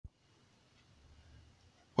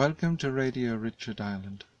Welcome to Radio Richard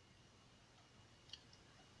Island.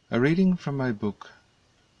 A reading from my book,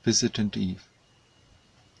 Visitant Eve.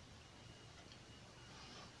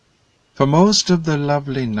 For most of the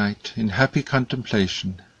lovely night, in happy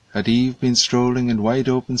contemplation, had Eve been strolling in wide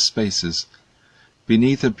open spaces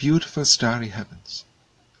beneath a beautiful starry heavens.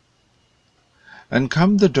 And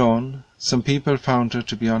come the dawn, some people found her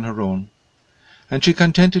to be on her own, and she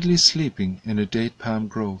contentedly sleeping in a date palm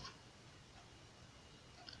grove.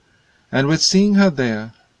 And with seeing her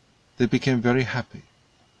there, they became very happy,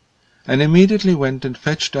 and immediately went and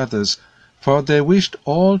fetched others, for they wished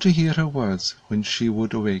all to hear her words when she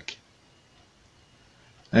would awake.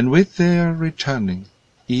 And with their returning,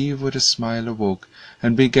 Eve with a smile awoke,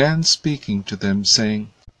 and began speaking to them,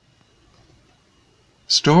 saying,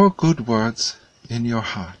 "Store good words in your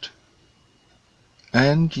heart,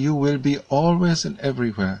 and you will be always and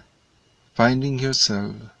everywhere finding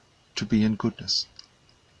yourself to be in goodness.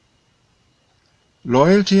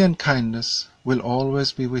 Loyalty and kindness will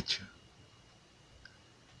always be with you.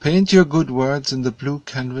 Paint your good words in the blue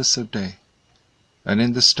canvas of day, and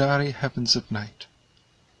in the starry heavens of night.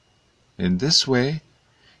 In this way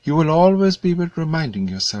you will always be reminding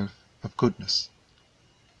yourself of goodness.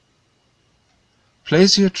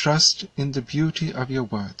 Place your trust in the beauty of your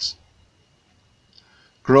words.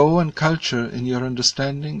 Grow and culture in your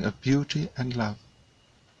understanding of beauty and love.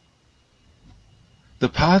 The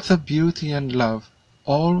path of beauty and love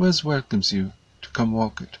always welcomes you to come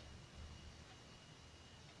walk it."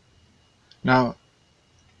 Now,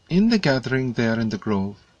 in the gathering there in the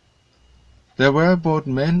grove, there were both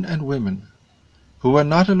men and women who were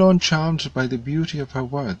not alone charmed by the beauty of her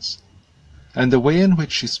words and the way in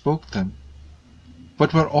which she spoke them,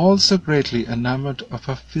 but were also greatly enamored of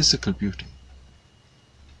her physical beauty.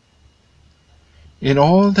 In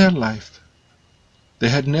all their life, they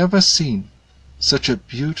had never seen such a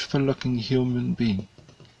beautiful-looking human being.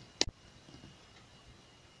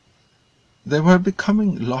 They were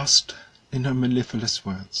becoming lost in her mellifluous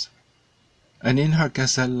words and in her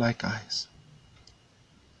gazelle-like eyes,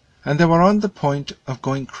 and they were on the point of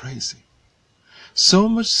going crazy, so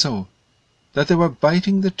much so that they were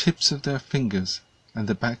biting the tips of their fingers and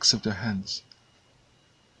the backs of their hands,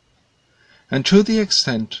 and to the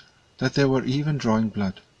extent that they were even drawing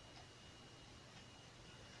blood.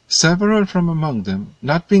 Several from among them,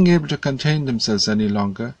 not being able to contain themselves any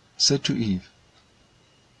longer, said to Eve,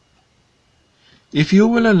 "If you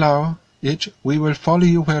will allow it, we will follow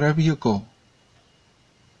you wherever you go,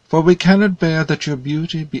 for we cannot bear that your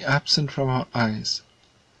beauty be absent from our eyes,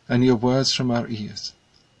 and your words from our ears."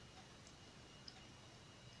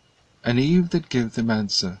 And Eve did give them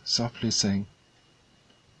answer, softly saying,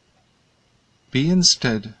 "Be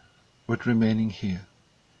instead with remaining here,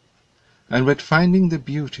 and with finding the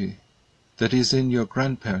beauty that is in your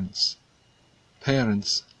grandparents,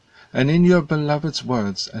 parents, and in your beloved's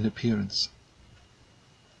words and appearance,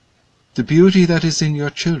 the beauty that is in your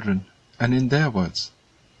children and in their words,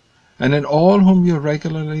 and in all whom you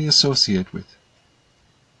regularly associate with.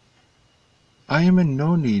 I am in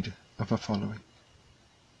no need of a following."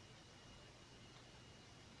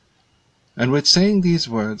 And with saying these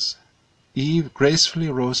words, Eve gracefully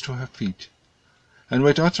rose to her feet, and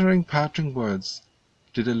with uttering parting words,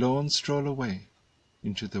 did alone stroll away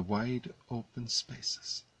into the wide open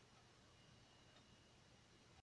spaces.